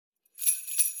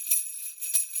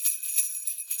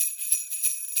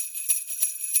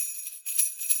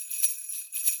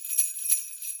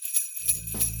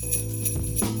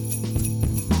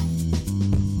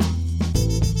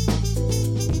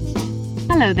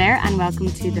Hello there, and welcome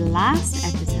to the last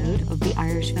episode of the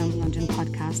Irish Film London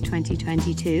podcast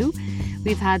 2022.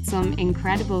 We've had some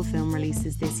incredible film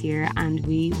releases this year, and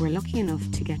we were lucky enough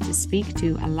to get to speak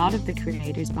to a lot of the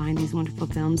creators behind these wonderful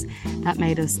films that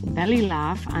made us belly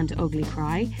laugh and ugly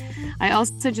cry. I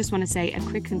also just want to say a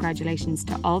quick congratulations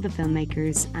to all the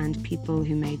filmmakers and people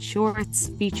who made shorts,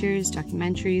 features,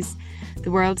 documentaries. The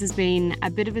world has been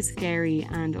a bit of a scary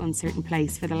and uncertain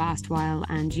place for the last while,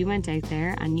 and you went out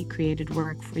there and you created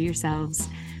work for yourselves,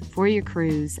 for your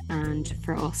crews, and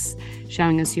for us,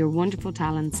 showing us your wonderful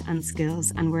talents and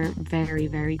skills. And we're very,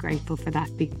 very grateful for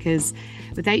that, because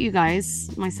without you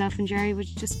guys, myself and Jerry would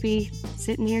just be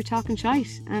sitting here talking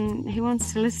shite, and who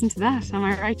wants to listen to that? Am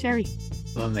I right, Jerry?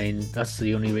 Well, I mean, that's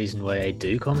the only reason why I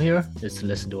do come here, is to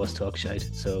listen to us talk shite.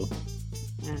 So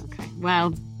okay,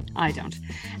 well, I don't.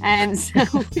 And so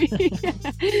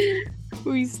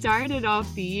we started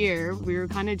off the year, we were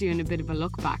kind of doing a bit of a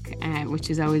look back, which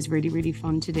is always really, really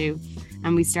fun to do.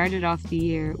 And we started off the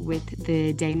year with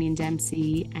the Damien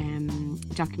Dempsey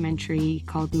documentary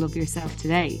called Love Yourself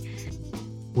Today.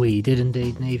 We did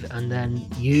indeed, Niamh. And then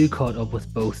you caught up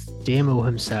with both Damo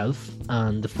himself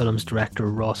and the film's director,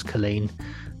 Ross Killeen.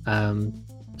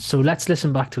 So let's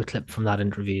listen back to a clip from that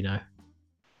interview now.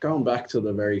 Going back to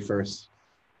the very first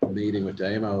meeting with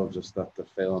Damo, just that the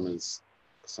film is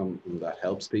something that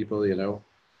helps people, you know.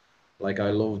 Like, I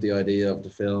love the idea of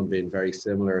the film being very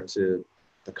similar to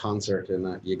the concert, in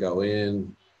that you go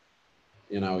in,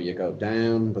 you know, you go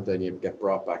down, but then you get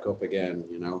brought back up again,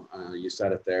 you know. You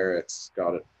said it there, it's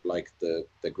got it like the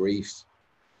grief,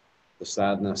 the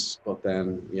sadness, but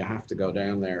then you have to go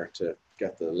down there to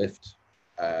get the lift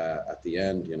at the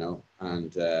end, you know.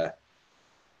 And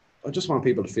I just want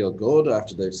people to feel good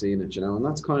after they've seen it, you know. And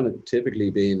that's kind of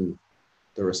typically been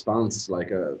the response.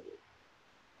 Like, you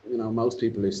know, most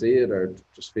people who see it are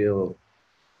just feel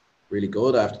really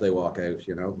good after they walk out,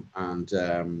 you know. And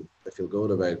they feel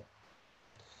good about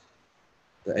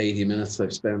the 80 minutes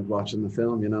they've spent watching the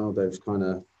film, you know. They've kind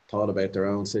of thought about their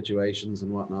own situations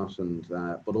and whatnot, and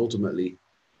but ultimately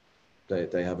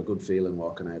they have a good feeling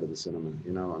walking out of the cinema,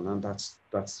 you know. And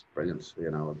that's brilliant,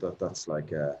 you know. That's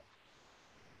like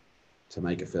to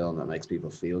make a film that makes people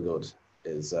feel good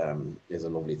is a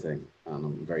lovely thing, and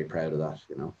I'm very proud of that,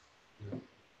 you know.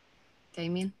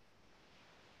 Damien?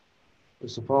 I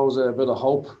suppose a bit of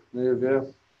hope, yeah.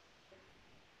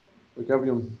 Like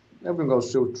everyone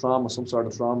goes through trauma, some sort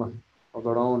of trauma of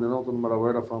their own, you know, doesn't matter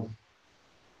where they're from.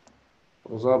 But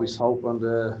there's always hope, and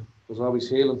there's always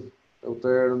healing out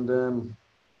there, and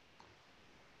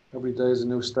every day is a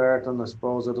new start. And I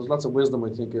suppose there's lots of wisdom, I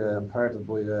think, imparted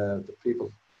by the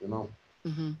people, you know.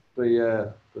 Mm-hmm.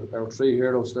 Our three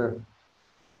heroes there.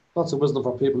 Lots of wisdom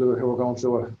for people who are going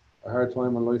through a hard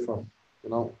time in life, or, you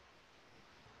know,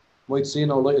 might see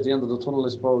no light at the end of the tunnel, I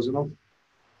suppose, you know.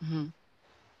 Mm-hmm.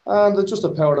 And it's just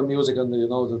the power of music, and, you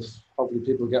know, that hopefully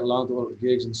people get along to other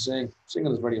gigs and sing.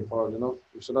 Singing is very important, you know.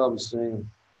 You should always sing.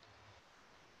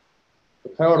 The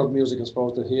power of music is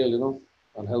supposed to heal, you know,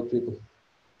 and help people.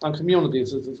 And community,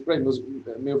 it's a great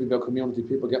movie about community,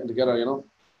 people getting together, you know.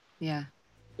 Yeah.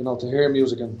 You know, to hear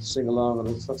music and sing along,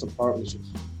 and that's important.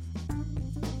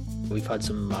 We've had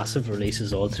some massive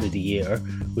releases all through the year.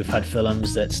 We've had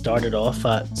films that started off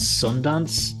at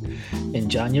Sundance in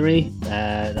January.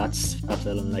 That's a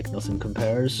film like Nothing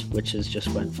Compares, which has just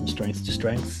went from strength to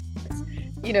strength.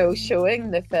 You know, showing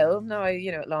the film now,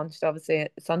 you know, it launched obviously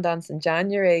at Sundance in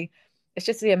January. It's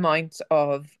just the amount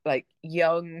of like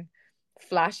young,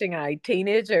 flashing-eyed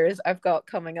teenagers I've got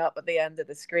coming up at the end of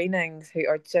the screenings who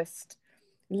are just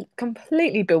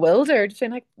completely bewildered,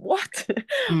 saying like, what?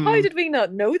 How did we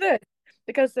not know this?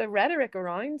 Because the rhetoric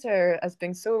around her has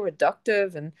been so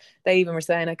reductive, and they even were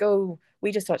saying like, oh,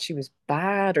 we just thought she was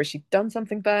bad, or she'd done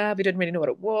something bad, we didn't really know what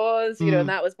it was, you know. And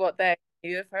that was what they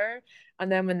knew of her. And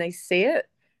then when they see it,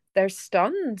 they're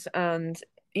stunned, and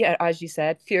yeah, as you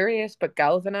said, furious but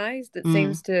galvanized. It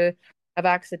seems to have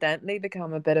accidentally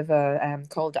become a bit of a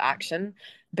call to action,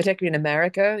 particularly in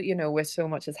America, you know, with so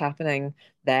much is happening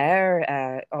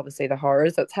there. Obviously the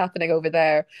horrors that's happening over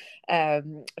there,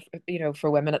 you know,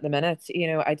 for women at the minute. You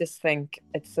know, I just think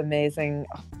it's amazing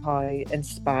how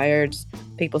inspired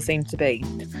people seem to be.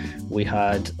 We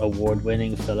had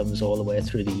award-winning films all the way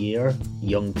through the year.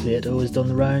 Young Plato has done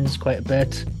the rounds quite a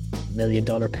bit. $1 Million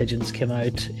Pigeons came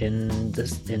out in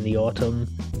the autumn.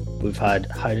 We've had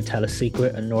How to Tell a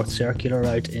Secret and North Circular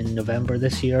out in November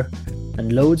this year,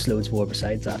 and loads more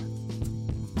besides that.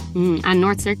 And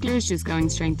North Circular is just going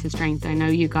strength to strength. I know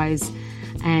you guys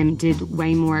did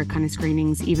way more kind of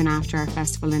screenings even after our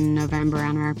festival in November,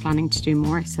 and are planning to do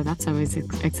more. So that's always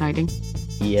exciting.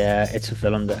 Yeah, it's a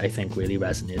film that I think really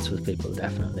resonates with people,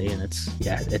 definitely, and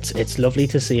it's lovely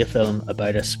to see a film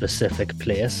about a specific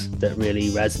place that really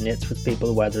resonates with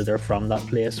people, whether they're from that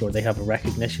place or they have a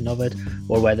recognition of it,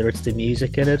 or whether it's the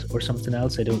music in it or something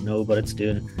else. I don't know, but it's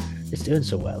doing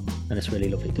so well, and it's really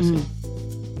lovely to see.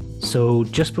 So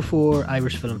just before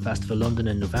Irish Film Festival London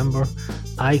in November,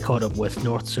 I caught up with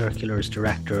North Circular's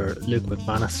director Luke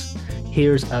McManus.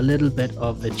 Here's a little bit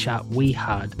of the chat we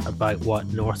had about what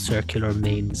North Circular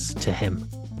means to him.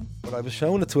 But I was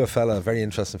showing it to a very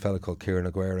interesting fella called Kieran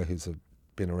Aguera, who's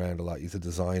been around a lot. He's a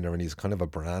designer and he's kind of a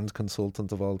brand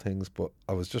consultant of all things. But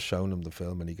I was just showing him the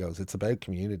film and he goes, it's about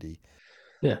community.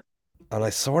 Yeah. And I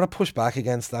sort of pushed back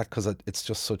against that because it's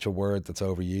just such a word that's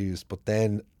overused. But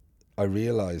then I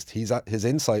realised his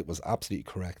insight was absolutely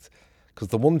correct, because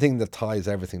the one thing that ties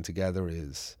everything together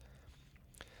is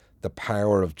the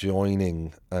power of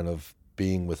joining and of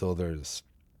being with others,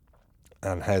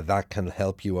 and how that can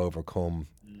help you overcome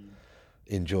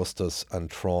injustice and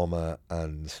trauma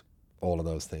and all of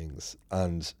those things,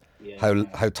 and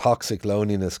how toxic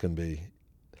loneliness can be.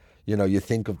 You know, you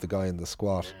think of the guy in the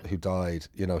squat who died,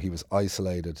 you know, he was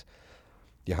isolated.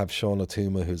 You have Sean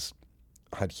Otuma, who's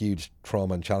had huge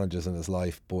trauma and challenges in his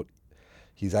life, but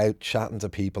he's out chatting to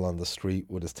people on the street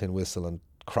with his tin whistle and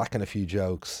cracking a few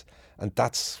jokes, and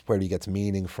that's where he gets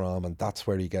meaning from, and that's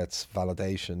where he gets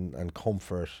validation and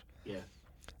comfort.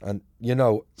 And you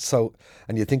know, so,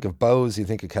 and you think of Bose, you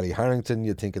think of Kelly Harrington,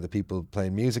 you think of the people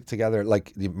playing music together,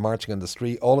 like the marching on the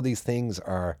street. All of these things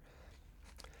are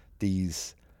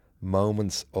these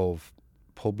moments of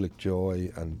public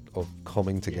joy and of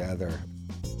coming together.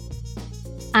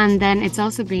 And then it's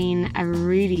also been a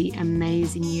really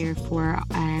amazing year for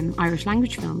Irish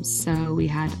language films. So we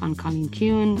had On Colleen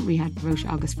Kuhn, we had Roche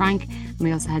August Frank, and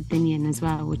we also had Binion as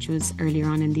well, which was earlier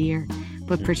on in the year.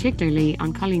 But particularly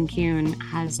On Colleen Kuhn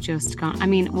has just gone,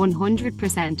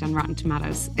 100% on Rotten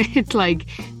Tomatoes. It's like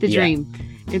the dream.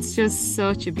 It's just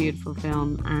such a beautiful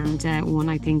film, and one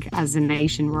I think as a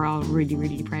nation we're all really,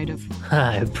 really proud of.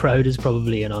 Proud is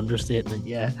probably an understatement,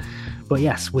 yeah. But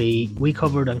yes, we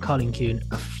covered On Colleen Kuhn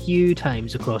a few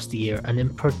times across the year, and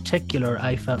in particular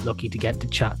I felt lucky to get to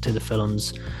chat to the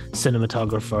film's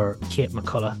cinematographer Kate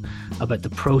McCullough about the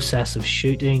process of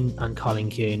shooting On Colleen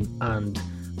Kuhn and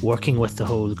working with the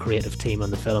whole creative team on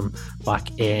the film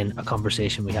back in a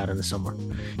conversation we had in the summer.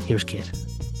 Here's Kate.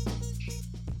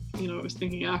 You know, I was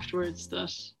thinking afterwards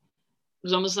that it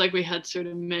was almost like we had sort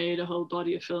of made a whole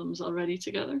body of films already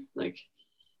together. Like,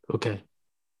 okay,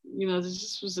 you know, there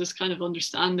just was this kind of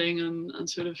understanding and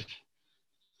sort of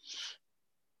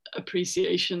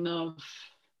appreciation of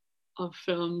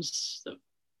films that,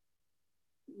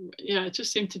 yeah, it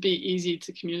just seemed to be easy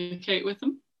to communicate with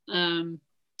them,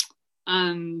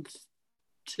 and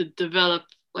to develop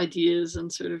ideas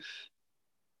and sort of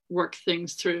work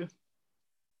things through.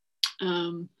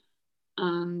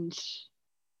 And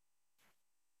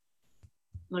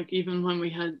like even when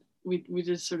we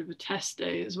did sort of a test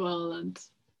day as well, and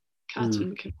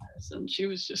Catherine McInnes, and she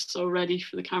was just so ready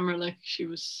for the camera, like she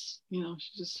was, you know,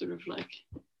 she just sort of like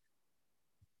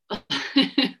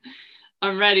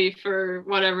I'm ready for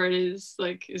whatever it is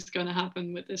like is going to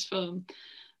happen with this film.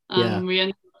 We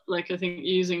ended up, like, I think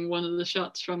using one of the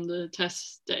shots from the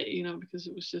test day, you know, because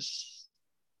it was just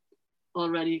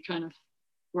already kind of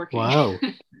working. Wow.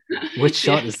 Which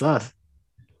shot is that?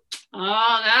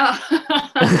 Oh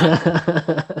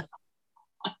no.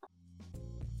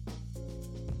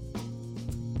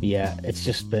 Yeah, it's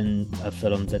just been a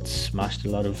film that's smashed a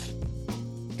lot of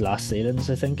glass ceilings,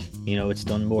 I think. You know, it's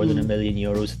done more than €1 million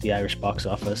at the Irish box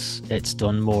office. It's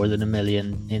done more than $1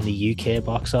 million in the UK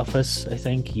box office, I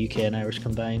think, UK and Irish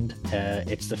combined.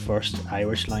 It's the first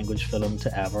Irish language film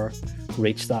to ever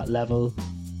reach that level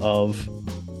of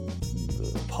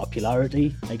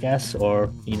popularity, I guess,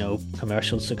 or, you know,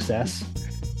 commercial success.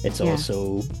 It's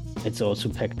also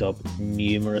picked up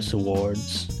numerous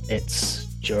awards. Its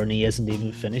journey isn't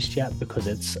even finished yet because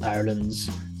it's Ireland's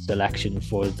selection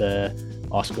for the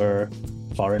Oscar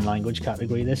foreign language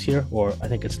category this year, or I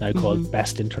think it's now called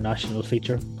Best International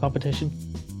Feature competition.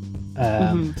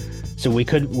 So we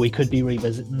could be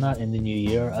revisiting that in the new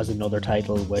year as another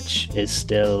title which is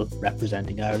still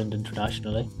representing Ireland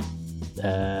internationally.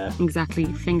 Exactly,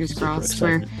 fingers crossed.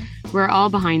 We're all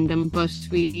behind them, but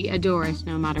we adore it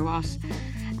no matter what.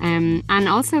 And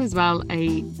also as well,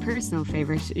 a personal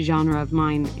favourite genre of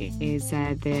mine is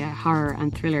the horror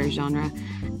and thriller genre.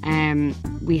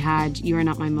 We had You Are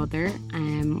Not My Mother,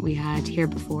 we had Here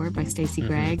Before by Stacey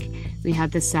Gregg, we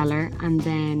had The Cellar, and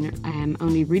then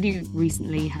only really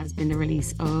recently has been the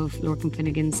release of Lorcan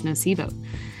Finnegan's Nocebo.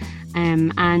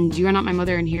 And You Are Not My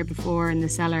Mother and Here Before and The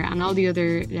Cellar and all the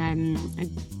other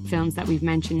films that we've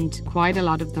mentioned, quite a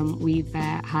lot of them we've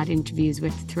had interviews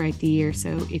with throughout the year.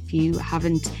 So if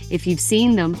you've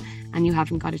seen them and you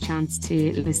haven't got a chance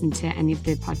to listen to any of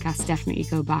the podcasts, definitely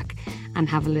go back and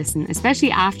have a listen,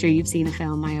 especially after you've seen a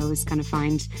film. I always kind of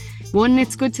find, one,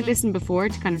 it's good to listen before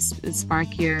to kind of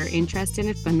spark your interest in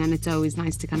it, but then it's always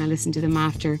nice to kind of listen to them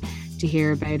after to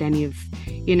hear about any of,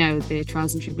 you know, the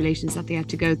trials and tribulations that they had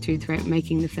to go throughout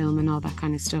making the film and all that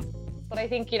kind of stuff. But I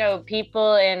think, you know,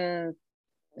 people in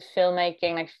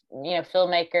filmmaking, like, you know,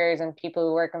 filmmakers and people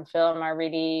who work in film are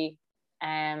really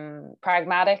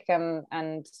pragmatic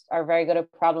and are very good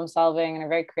at problem solving and are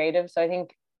very creative. So I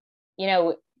think, you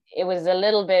know, it was a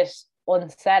little bit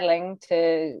unsettling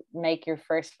to make your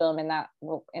first film in that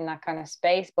kind of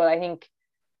space, but I think,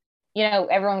 you know,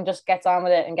 everyone just gets on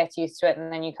with it and gets used to it,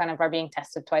 and then you kind of are being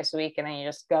tested twice a week, and then you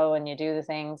just go and you do the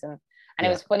things. And It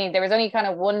was funny, there was only kind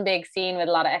of one big scene with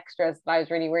a lot of extras that I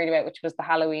was really worried about, which was the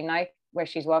Halloween night where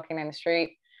she's walking in the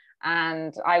street,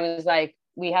 and I was like,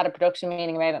 we had a production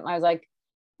meeting about it, and I was like,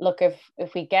 look,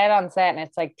 if we get on set and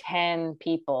it's like 10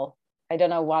 people, I don't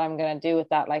know what I'm gonna do with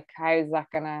that. Like, how's that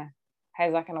gonna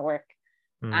work?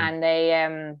 And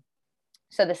they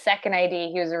so the second AD,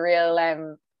 he was a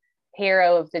real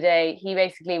hero of the day. He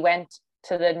basically went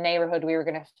to the neighborhood we were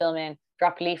going to film in,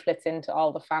 dropped leaflets into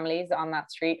all the families on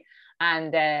that street,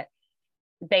 and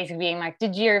basically being like,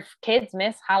 did your kids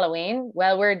miss Halloween?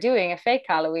 Well, we're doing a fake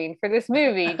Halloween for this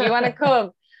movie, do you want to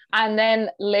come? And then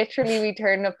literally we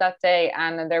turned up that day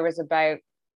and there was about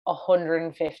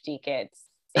 150 kids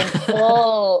in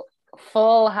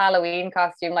full Halloween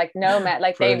costume, like no met,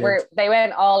 like they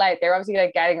went all out. They were obviously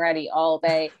like getting ready all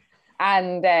day,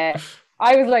 and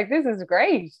I was like, this is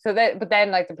great. So that, but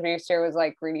then like the producer was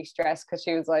like really stressed because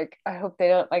she was like, I hope they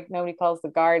don't, like, nobody calls the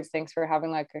guards, thanks for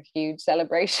having like a huge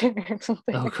celebration or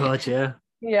something. Oh god, yeah.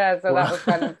 Yeah, so that was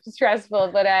kind of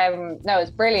stressful, but no,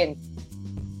 it's brilliant.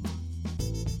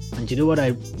 And you know what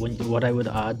I would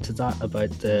add to that about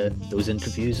those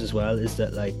interviews as well is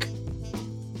that, like,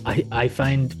 I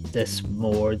find this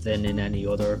more than in any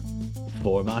other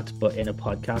format, but in a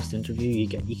podcast interview you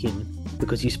can,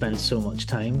 because you spend so much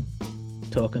time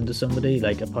talking to somebody,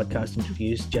 like a podcast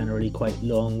interview is generally quite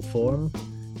long form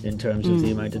in terms of the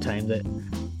amount of time that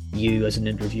you as an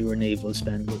interviewer, Niamh, will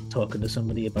spend talking to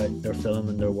somebody about their film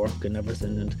and their work and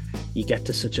everything, and you get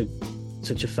to such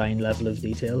a fine level of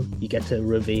detail. You get to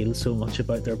reveal so much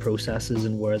about their processes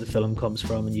and where the film comes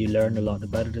from, and you learn a lot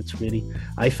about it.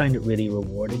 I find it really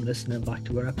rewarding listening back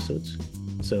to our episodes.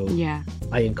 So yeah,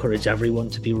 I encourage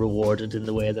everyone to be rewarded in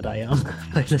the way that I am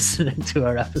by listening to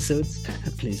our episodes.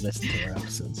 Please listen to our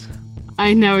episodes.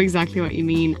 I know exactly what you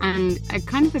mean, and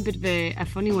kind of a bit of a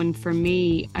funny one for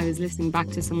me. I was listening back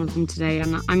to some of them today,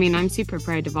 and I mean, I'm super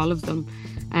proud of all of them,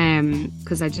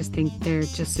 because I just think they're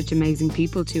just such amazing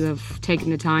people to have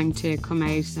taken the time to come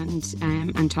out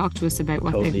and talk to us about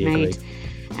what they've made.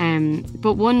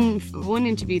 But one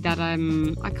interview that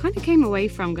I kind of came away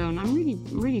from going, I'm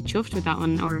really chuffed with that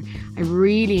one, or I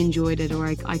really enjoyed it, or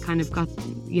I kind of got,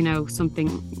 you know, something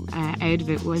out of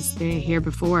it, was the Here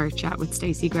Before chat with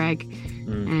Stacey Gregg.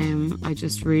 I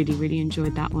just really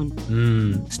enjoyed that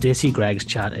one. Stacey Gregg's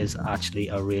chat is actually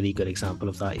a really good example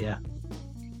of that. Yeah,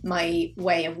 my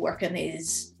way of working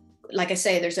is, like I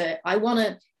say,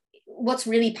 what's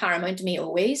really paramount to me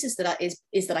always is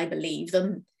that I believe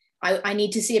them. I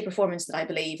need to see a performance that I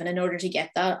believe, and in order to get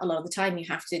that, a lot of the time you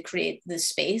have to create the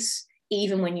space,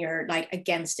 even when you're like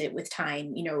against it with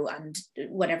time, you know, and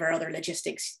whatever other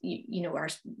logistics you know are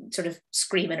sort of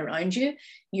screaming around you.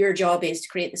 Your job is to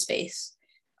create the space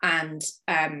and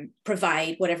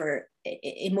provide whatever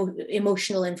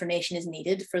emotional information is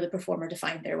needed for the performer to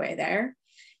find their way there.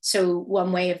 So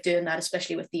one way of doing that,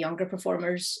 especially with the younger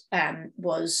performers,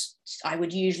 was I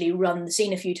would usually run the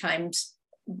scene a few times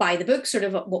by the book, sort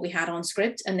of what we had on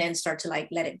script, and then start to like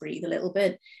let it breathe a little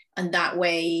bit. And that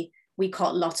way we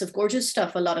caught lots of gorgeous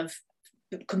stuff, a lot of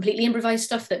completely improvised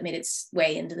stuff that made its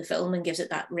way into the film and gives it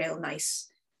that real nice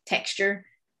texture.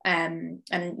 And,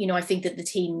 you know, I think that the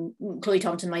team, Chloe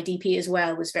Thompson, my DP as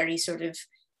well, was very sort of,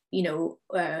 you know,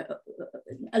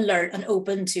 alert and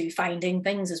open to finding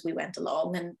things as we went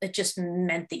along. And it just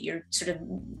meant that you're sort of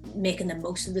making the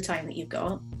most of the time that you've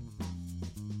got.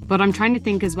 But I'm trying to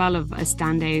think as well of a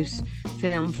standout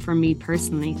film for me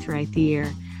personally throughout the year.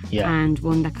 And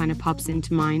one that kind of pops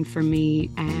into mind for me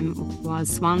was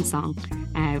Swan Song,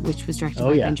 which was directed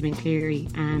by Benjamin Cleary,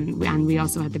 and we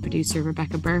also had the producer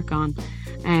Rebecca Burke on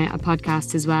a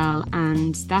podcast as well.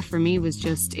 And that for me was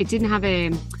just, it didn't have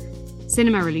a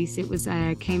cinema release. It was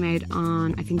came out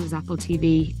on, I think it was Apple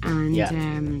TV, and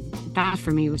that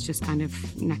for me was just kind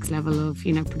of next level of,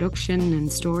 you know, production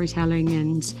and storytelling,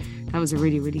 and that was a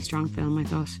really, really strong film, I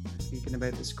thought. Speaking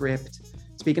about the script,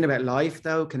 speaking about life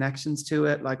though, connections to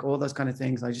it, like all those kind of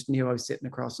things, I just knew I was sitting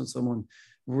across from someone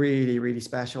really, really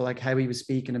special. Like how he was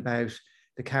speaking about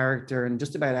the character and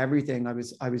just about everything, I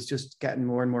was just getting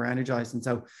more and more energized. And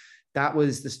so that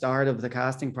was the start of the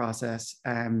casting process.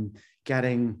 At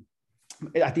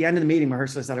the end of the meeting,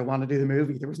 Mahershala said, I want to do the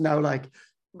movie. There was no like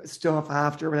stuff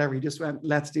after or whatever. He just went,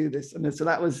 let's do this. And so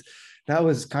that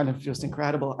was kind of just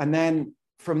incredible. And then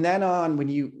from then on, when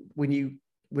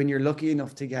you're lucky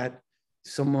enough to get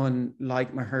someone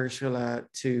like Mahershala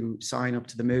to sign up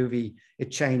to the movie,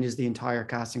 it changes the entire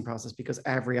casting process, because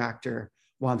every actor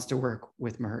wants to work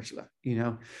with Mahershala, you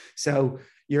know? So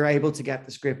you're able to get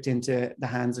the script into the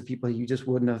hands of people you just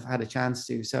wouldn't have had a chance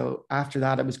to. So after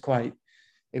that, it was quite,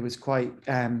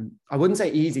 I wouldn't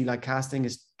say easy, like casting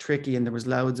is tricky and there was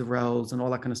loads of roles and all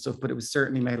that kind of stuff, but it was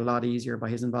certainly made a lot easier by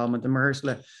his involvement. And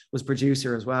Mahershala was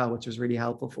producer as well, which was really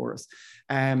helpful for us.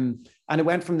 And it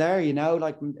went from there, you know,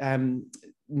 like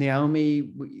Naomi,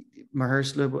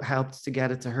 Mahershala helped to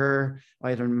get it to her.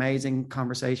 I had an amazing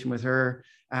conversation with her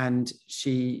and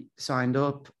she signed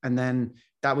up. And then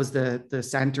that was the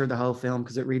center of the whole film,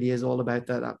 because it really is all about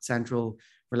that central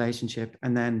relationship.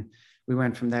 And then we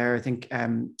went from there. I think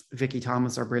Vicky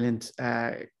Thomas, our brilliant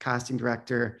casting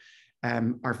director,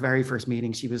 our very first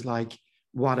meeting, she was like,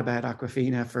 what about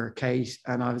Awkwafina for Kate?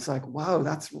 And I was like, wow,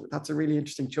 that's a really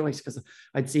interesting choice, because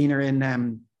I'd seen her in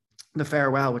The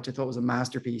Farewell, which I thought was a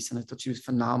masterpiece, and I thought she was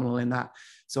phenomenal in that.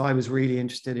 So I was really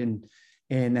interested in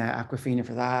Awkwafina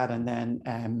for that. And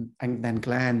then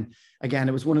Glenn, again,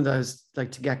 it was one of those,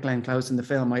 like, to get Glenn Close in the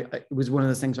film, it was one of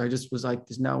those things where I just was like,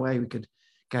 there's no way we could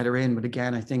get her in. But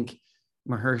again, I think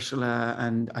Mahershala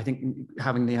and I think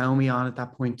having Naomi on at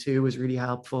that point too was really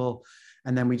helpful.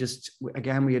 And then we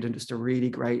had just a really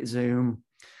great Zoom,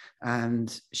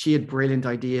 and she had brilliant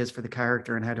ideas for the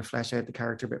character and how to flesh out the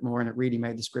character a bit more, and it really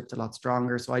made the script a lot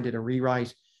stronger. So I did a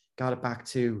rewrite, got it back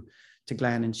to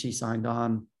Glenn, and she signed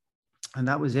on, and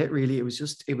that was it really. It was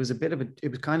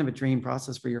kind of a dream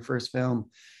process for your first film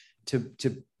to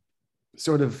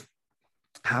sort of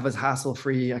have as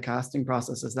hassle-free a casting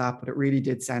process as that, but it really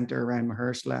did center around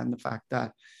Mahershala and the fact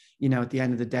that, you know, at the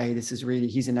end of the day, this is really,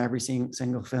 he's in every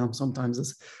single film,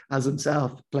 sometimes as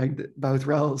himself, playing both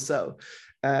roles. So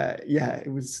that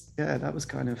was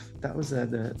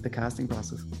the casting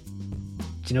process.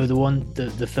 Do you know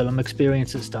the film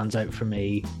experience that stands out for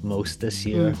me most this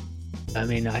year? I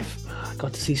mean, I've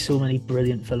got to see so many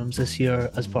brilliant films this year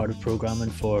as part of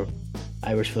programming for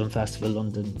Irish Film Festival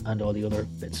London and all the other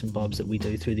bits and bobs that we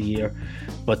do through the year.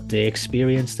 But the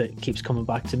experience that keeps coming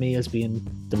back to me as being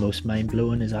the most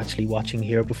mind-blowing is actually watching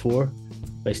Here Before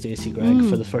by Stacey Gregg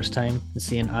for the first time, and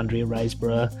seeing Andrea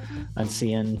Riseborough and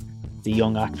seeing the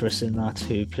young actress in that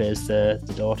who plays the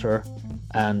daughter,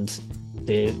 and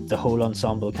the whole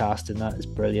ensemble cast in that is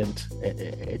brilliant.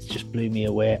 It just blew me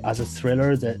away. As a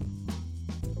thriller, that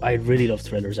I really love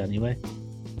thrillers anyway,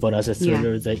 but as a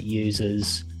thriller that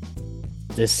uses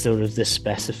this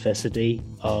specificity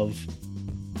of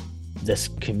this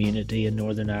community in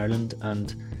Northern Ireland,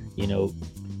 and, you know,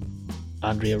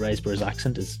 Andrea Riseborough's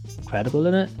accent is incredible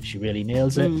in it. She really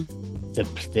nails it.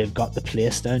 They've got the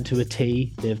place down to a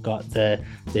T.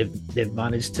 They've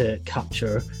managed to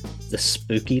capture the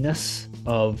spookiness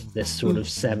of this sort of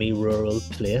semi-rural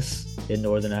place in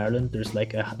Northern Ireland. There's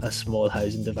like a small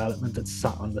housing development that's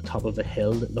sat on the top of a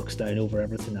hill that looks down over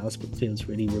everything else but feels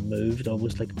really removed,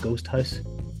 almost like a ghost house.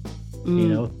 You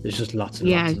know, there's just lots and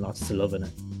lots and lots to love in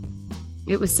it.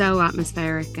 It was so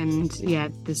atmospheric, and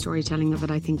the storytelling of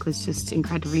it I think was just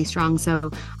incredibly strong.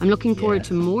 So I'm looking forward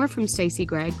to more from Stacey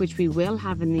Gregg, which we will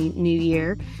have in the new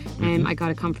year. I got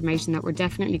a confirmation that we're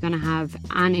definitely going to have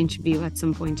an interview at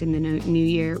some point in the new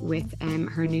year with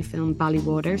her new film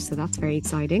Ballywater, so that's very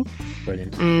exciting.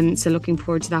 Brilliant. So looking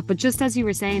forward to that. But just as you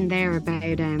were saying there about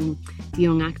the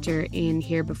young actor in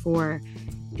Here Before,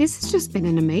 this has just been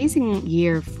an amazing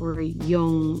year for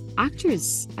young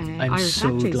actors. I'm Irish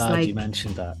so actors, glad you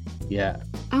mentioned that. Yeah.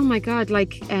 Oh my God!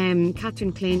 Like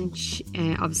Catherine Clinch,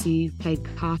 obviously played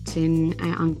Cot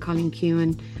on Colin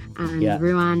Keown, and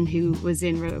Ruan, who was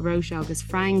in Roche August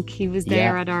Frank. He was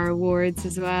there at our awards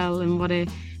as well, and what a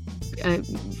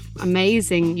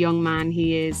amazing young man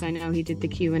he is. I know he did the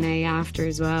Q&A after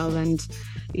as well, and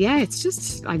yeah, it's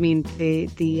just, I mean, the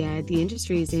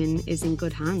industry is in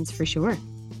good hands for sure.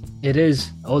 It is.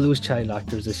 All those child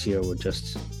actors this year were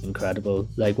just incredible.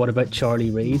 Like, what about Charlie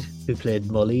Reid, who played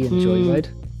Mully in Joyride?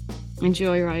 In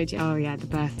Joyride, oh yeah, the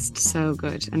best. So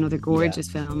good. Another gorgeous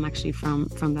film actually from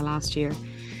the last year.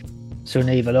 So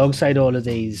Niamh, alongside all of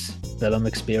these film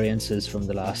experiences from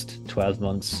the last 12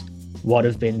 months, what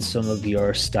have been some of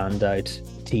your standout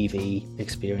TV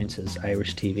experiences,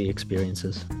 Irish TV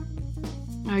experiences?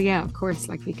 Oh yeah, of course.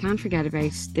 Like, we can't forget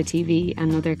about the TV,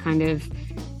 another kind of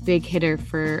big hitter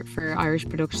for Irish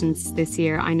productions this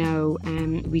year. I know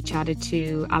we chatted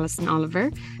to Alison Oliver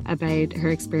about her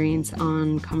experience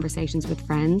on Conversations with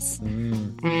Friends.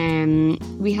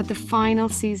 We had the final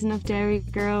season of Dairy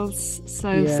Girls.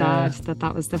 So sad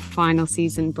that was the final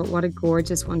season, but what a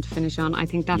gorgeous one to finish on. I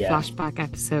think that flashback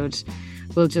episode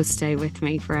will just stay with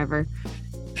me forever.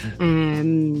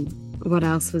 What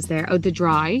else was there? Oh, The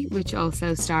Dry, which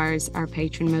also stars our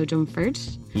patron Mo Dunford.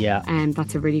 Yeah. And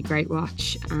that's a really great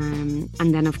watch. And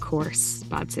then, of course,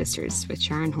 Bad Sisters with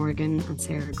Sharon Horgan and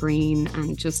Sarah Green,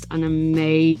 and just an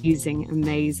amazing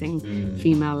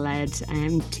female-led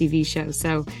TV show.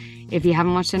 So if you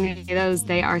haven't watched any of those,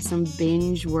 they are some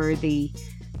binge-worthy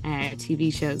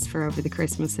TV shows for over the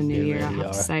Christmas and New Year, really, I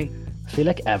have to say. I feel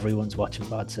like everyone's watching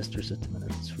Bad Sisters at the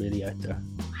minute. It's really out there.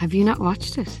 Have you not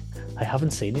watched it? I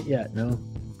haven't seen it yet, no.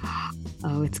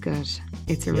 Oh, it's good.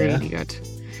 It's really good.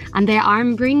 And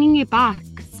I'm bringing it back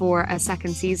for a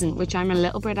second season, which I'm a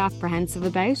little bit apprehensive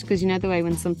about, because you know the way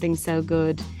when something's so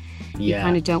good, you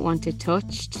kind of don't want it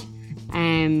touched.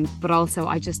 But also,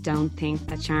 I just don't think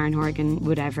that Sharon Horgan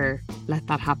would ever let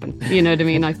that happen. You know what I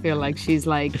mean? I feel like she's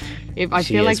like, she's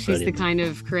the kind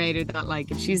of creator that, like,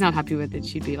 if she's not happy with it,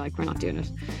 she'd be like, we're not doing it.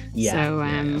 So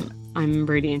I'm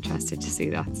really interested to see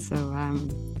that. So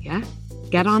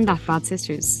get on that, Bad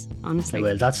Sisters, honestly. I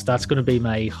will. That's going to be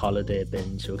my holiday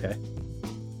binge. Okay.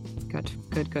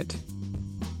 Good.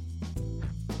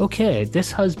 Okay,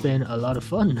 this has been a lot of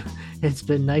fun. It's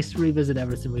been nice to revisit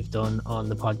everything we've done on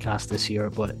the podcast this year,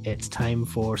 but it's time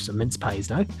for some mince pies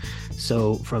now.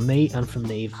 So from me and from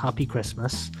Niamh, happy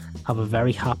Christmas, have a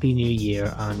very happy new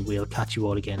year, and we'll catch you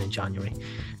all again in January.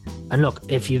 And look,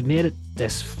 if you've made it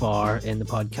this far in the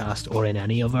podcast or in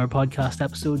any of our podcast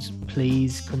episodes,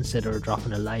 please consider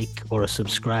dropping a like or a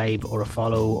subscribe or a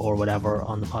follow or whatever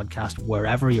on the podcast,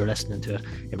 wherever you're listening to it.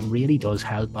 It really does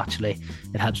help, actually.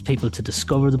 It helps people to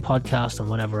discover the podcast on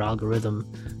whatever algorithm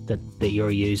that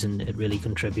you're using. It really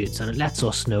contributes, and it lets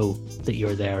us know that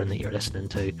you're there and that you're listening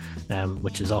to,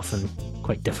 which is often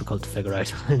quite difficult to figure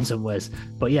out in some ways.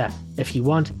 But yeah, if you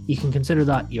want, you can consider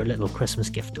that your little Christmas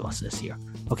gift to us this year.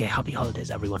 Okay, happy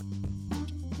holidays, everyone.